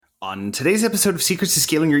On today's episode of Secrets to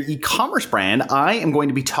Scaling Your E-commerce Brand, I am going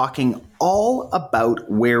to be talking all about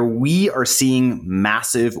where we are seeing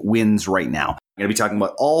massive wins right now. I'm going to be talking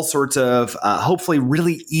about all sorts of hopefully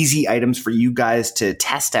really easy items for you guys to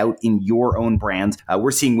test out in your own brands.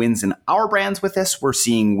 We're seeing wins in our brands with this. We're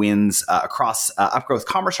seeing wins across Upgrowth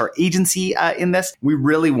Commerce, our agency in this. We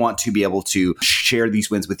really want to be able to share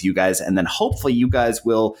these wins with you guys, and then hopefully you guys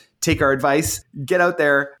will take our advice, get out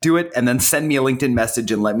there, do it, and then send me a LinkedIn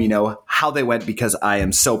message and let me know how they went, because I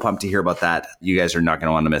am so pumped to hear about that. You guys are not going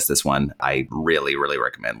to want to miss this one. I really, really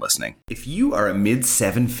recommend listening. If you are a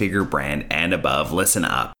mid-7-figure brand and above, listen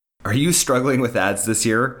up. Are you struggling with ads this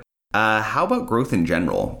year? How about growth in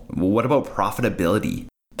general? What about profitability?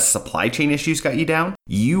 Supply chain issues got you down?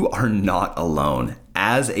 You are not alone.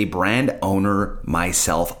 As a brand owner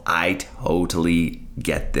myself, I totally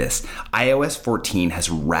get this. iOS 14 has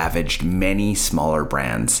ravaged many smaller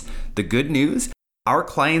brands. The good news, our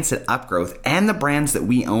clients at Upgrowth and the brands that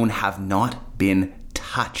we own have not been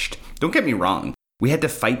touched. Don't get me wrong. We had to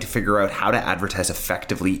fight to figure out how to advertise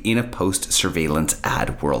effectively in a post-surveillance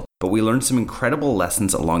ad world. But we learned some incredible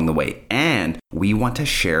lessons along the way, and we want to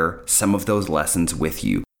share some of those lessons with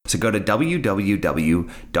you. So go to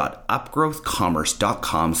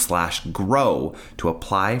www.upgrowthcommerce.com/grow to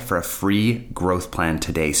apply for a free growth plan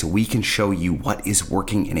today, so we can show you what is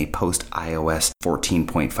working in a post iOS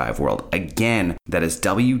 14.5 world. Again, that is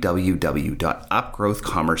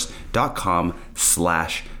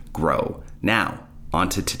www.upgrowthcommerce.com/grow. Now, on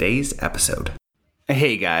to today's episode.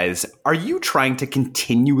 Hey guys, are you trying to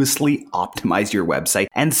continuously optimize your website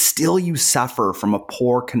and still you suffer from a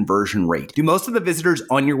poor conversion rate? Do most of the visitors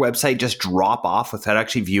on your website just drop off without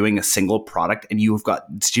actually viewing a single product and you have got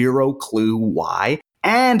zero clue why?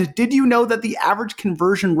 And did you know that the average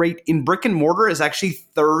conversion rate in brick and mortar is actually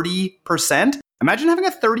 30%? Imagine having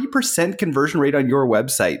a 30% conversion rate on your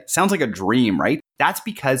website. Sounds like a dream, right? That's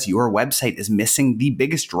because your website is missing the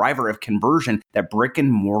biggest driver of conversion that brick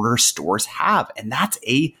and mortar stores have, and that's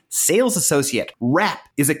a sales associate. Rep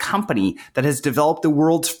is a company that has developed the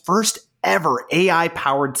world's first ever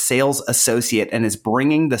AI-powered sales associate and is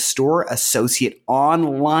bringing the store associate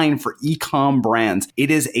online for e-com brands.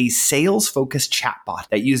 It is a sales-focused chatbot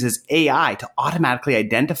that uses AI to automatically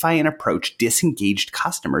identify and approach disengaged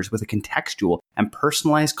customers with a contextual and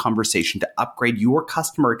personalized conversation to upgrade your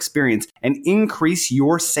customer experience and increase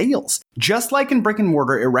your sales. Just like in brick and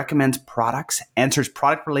mortar, it recommends products, answers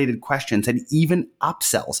product-related questions, and even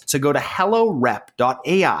upsells. So go to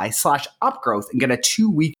hellorep.ai/upgrowth and get a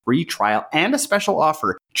 2-week free trial and a special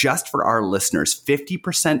offer just for our listeners.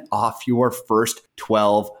 50% off your first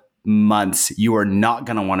 12 months. You are not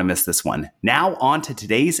going to want to miss this one. Now on to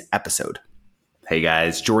today's episode. Hey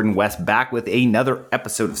guys, Jordan West back with another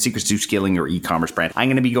episode of Secrets to Scaling Your E-commerce Brand. I'm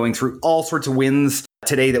going to be going through all sorts of wins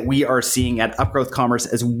today that we are seeing at Upgrowth Commerce,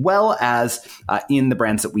 as well as in the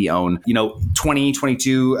brands that we own.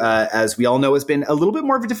 2022, as we all know, has been a little bit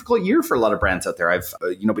more of a difficult year for a lot of brands out there. I've,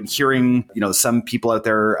 been hearing, some people out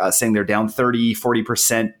there saying they're down 30,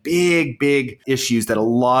 40%, big issues that a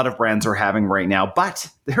lot of brands are having right now. But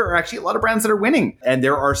there are actually a lot of brands that are winning. And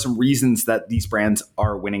there are some reasons that these brands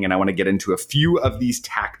are winning. And I want to get into a few of these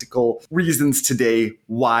tactical reasons today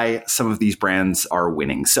why some of these brands are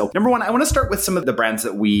winning. So number one, I want to start with some of the brands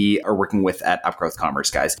that we are working with at Upgrowth Commerce,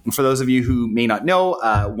 guys. And for those of you who may not know,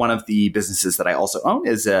 one of the businesses that I also own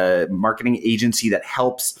is a marketing agency that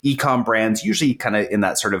helps e-com brands, usually kind of in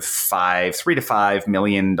that sort of $3 to $5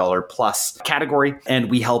 million plus category. And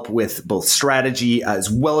we help with both strategy as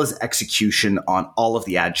well as execution on all of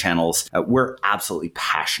the ad channels. We're absolutely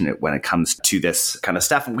passionate when it comes to this kind of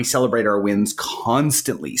stuff, and we celebrate our wins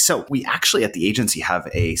constantly. So we actually at the agency have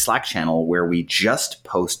a Slack channel where we just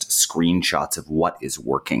post screenshots of what is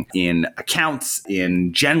working in accounts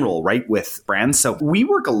in general, right, with brands. So we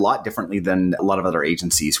work a lot differently than a lot of other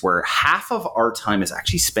agencies, where half of our time is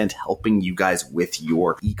actually spent helping you guys with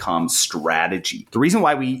your e-com strategy. The reason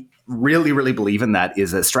why we really believe in that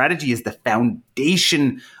is that strategy is the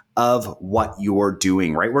foundation of what you're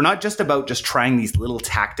doing, right? We're not just about just trying these little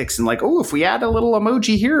tactics and like, oh, if we add a little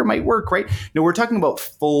emoji here, it might work, right? No, we're talking about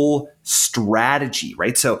full strategy,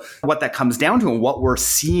 right? So what that comes down to and what we're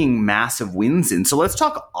seeing massive wins in. So let's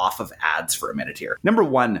talk off of ads for a minute here. Number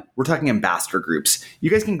one, we're talking ambassador groups. You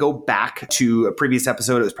guys can go back to a previous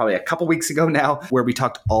episode. It was probably a couple weeks ago now, where we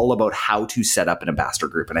talked all about how to set up an ambassador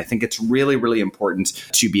group. And I think it's really important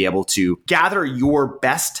to be able to gather your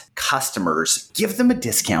best customers, give them a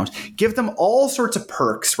discount, give them all sorts of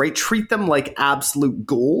perks, right? Treat them like absolute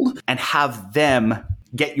gold and have them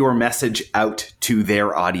get your message out to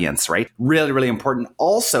their audience, right? Really, really important.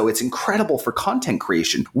 Also, it's incredible for content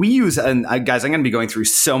creation. We use, and guys, I'm going to be going through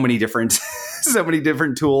so many different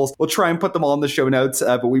tools. We'll try and put them all in the show notes,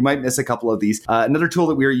 but we might miss a couple of these. Another tool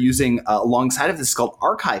that we are using alongside of this is called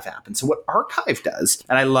Archive app. And so what Archive does,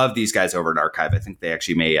 and I love these guys over at Archive. I think they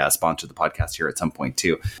actually may sponsor the podcast here at some point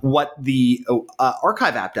too. What the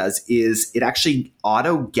Archive app does is it actually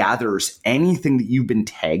auto gathers anything that you've been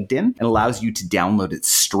tagged in and allows you to download it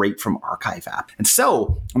straight from Archive app. And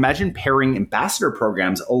so imagine pairing ambassador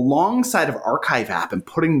programs alongside of Archive app and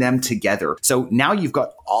putting them together. So now you've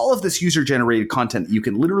got all of this user-generated content that you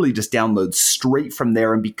can literally just download straight from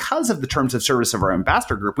there. And because of the terms of service of our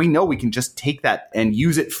ambassador group, we know we can just take that and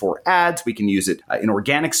use it for ads. We can use it in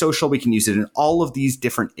organic social. We can use it in all of these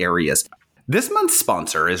different areas. This month's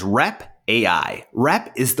sponsor is Rep AI.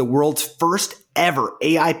 Rep is the world's first ever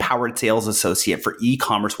AI-powered sales associate for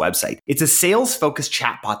e-commerce website. It's a sales-focused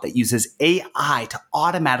chatbot that uses AI to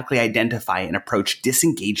automatically identify and approach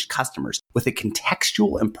disengaged customers with a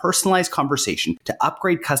contextual and personalized conversation to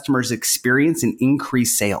upgrade customers' experience and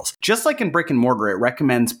increase sales. Just like in brick and mortar, it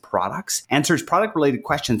recommends products, answers product-related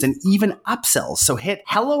questions, and even upsells. So hit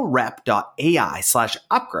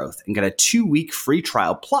hellorep.ai/upgrowth and get a 2-week free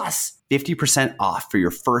trial plus 50% off for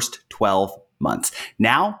your first 12 months.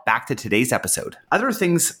 Now, back to today's episode. Other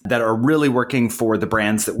things that are really working for the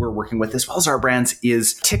brands that we're working with, as well as our brands,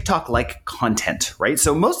 is TikTok-like content, right?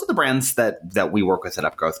 So most of the brands that we work with at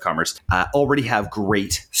Upgrowth Commerce already have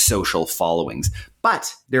great social followings.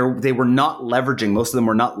 But they were not leveraging, most of them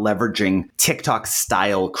were not leveraging TikTok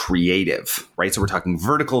style creative, right? So we're talking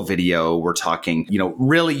vertical video, we're talking,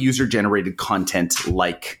 really user generated content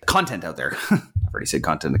like content out there. I've already said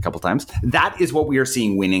content a couple times. That is what we are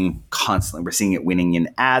seeing winning constantly. We're seeing it winning in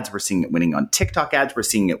ads. We're seeing it winning on TikTok ads. We're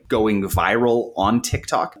seeing it going viral on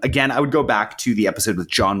TikTok. Again, I would go back to the episode with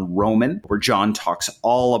John Roman, where John talks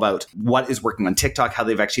all about what is working on TikTok, how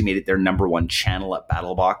they've actually made it their number one channel at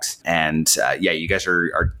BattleBox. And you guys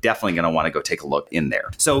are definitely going to want to go take a look in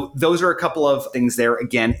there. So those are a couple of things there.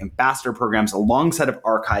 Again, ambassador programs alongside of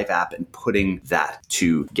Archive app and putting that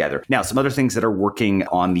together. Now, some other things that are working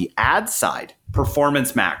on the ad side.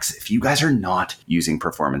 Performance Max. If you guys are not using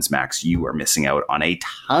Performance Max, you are missing out on a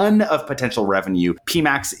ton of potential revenue.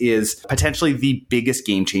 PMax is potentially the biggest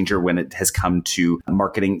game changer when it has come to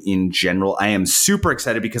marketing in general. I am super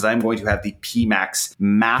excited because I'm going to have the PMax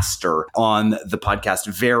Master on the podcast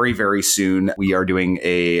very, very soon. We are doing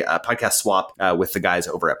a podcast swap with the guys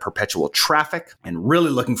over at Perpetual Traffic and really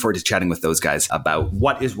looking forward to chatting with those guys about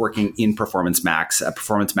what is working in Performance Max.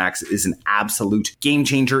 Performance Max is an absolute game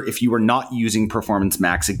changer. If you are not using Performance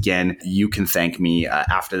Max, again, you can thank me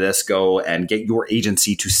after this. Go and get your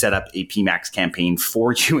agency to set up a PMax campaign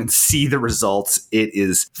for you and see the results. It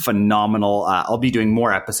is phenomenal. I'll be doing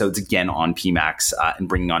more episodes again on PMax and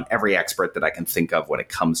bringing on every expert that I can think of when it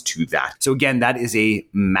comes to that. So again, that is a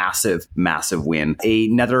massive, massive win.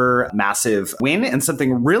 Another massive win and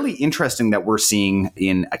something really interesting that we're seeing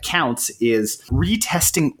in accounts is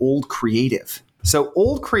retesting old creative. So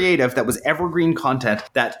old creative that was evergreen content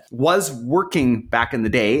that was working back in the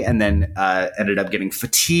day and then ended up getting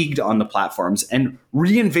fatigued on the platforms and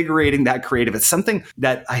reinvigorating that creative. It's something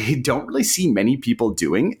that I don't really see many people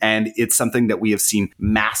doing. And it's something that we have seen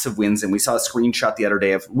massive wins. And we saw a screenshot the other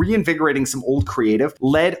day of reinvigorating some old creative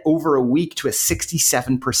led over a week to a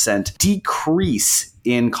 67% decrease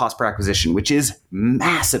in cost per acquisition, which is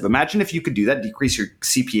massive. Imagine if you could do that, decrease your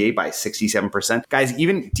CPA by 67%. Guys,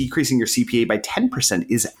 even decreasing your CPA by 10%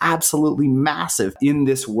 is absolutely massive in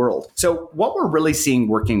this world. So what we're really seeing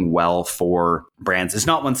working well for brands is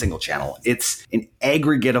not one single channel. It's an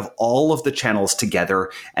aggregate of all of the channels together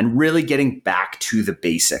and really getting back to the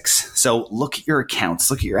basics. So look at your accounts,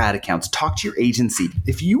 look at your ad accounts, talk to your agency.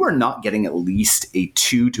 If you are not getting at least a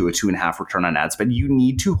 2 to a 2.5 return on ad spend, you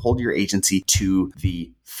need to hold your agency to the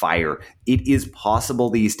fire. It is possible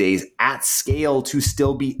these days at scale to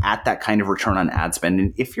still be at that kind of return on ad spend.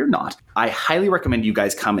 And if you're not, I highly recommend you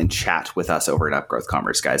guys come and chat with us over at Upgrowth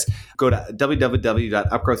Commerce, guys. Go to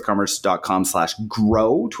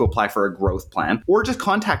www.upgrowthcommerce.com/grow to apply for a growth plan, or just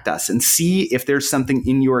contact us and see if there's something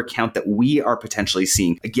in your account that we are potentially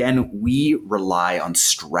seeing. Again, we rely on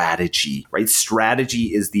strategy, right?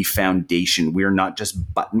 Strategy is the foundation. We're not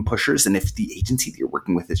just button pushers. And if the agency that you're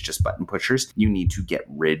working with is just button pushers, you need to get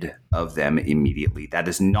rid rid of them immediately. That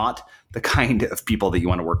is not the kind of people that you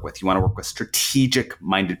want to work with. You want to work with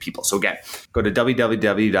strategic-minded people. So again, go to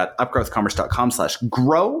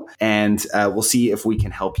www.upgrowthcommerce.com/grow, and we'll see if we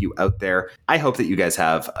can help you out there. I hope that you guys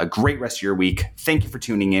have a great rest of your week. Thank you for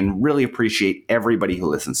tuning in. Really appreciate everybody who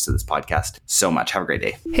listens to this podcast so much. Have a great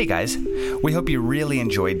day. Hey guys, we hope you really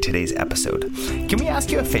enjoyed today's episode. Can we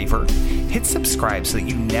ask you a favor? Hit subscribe so that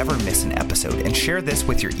you never miss an episode, and share this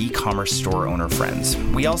with your e-commerce store owner friends.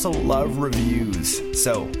 We also love reviews.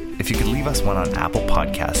 So if you could leave us one on Apple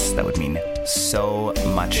Podcasts, that would mean so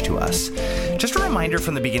much to us. Just a reminder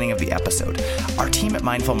from the beginning of the episode, our team at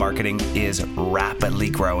Mindful Marketing is rapidly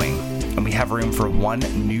growing, and we have room for one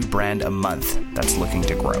new brand a month that's looking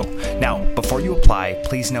to grow. Now, before you apply,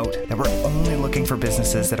 please note that we're only looking for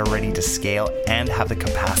businesses that are ready to scale and have the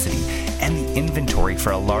capacity and the inventory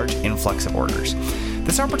for a large influx of orders.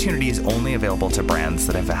 This opportunity is only available to brands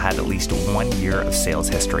that have had at least 1 year of sales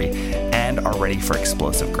history and are ready for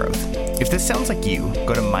explosive growth. If this sounds like you,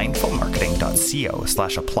 go to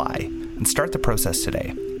mindfulmarketing.co/apply and start the process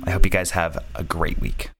today. I hope you guys have a great week.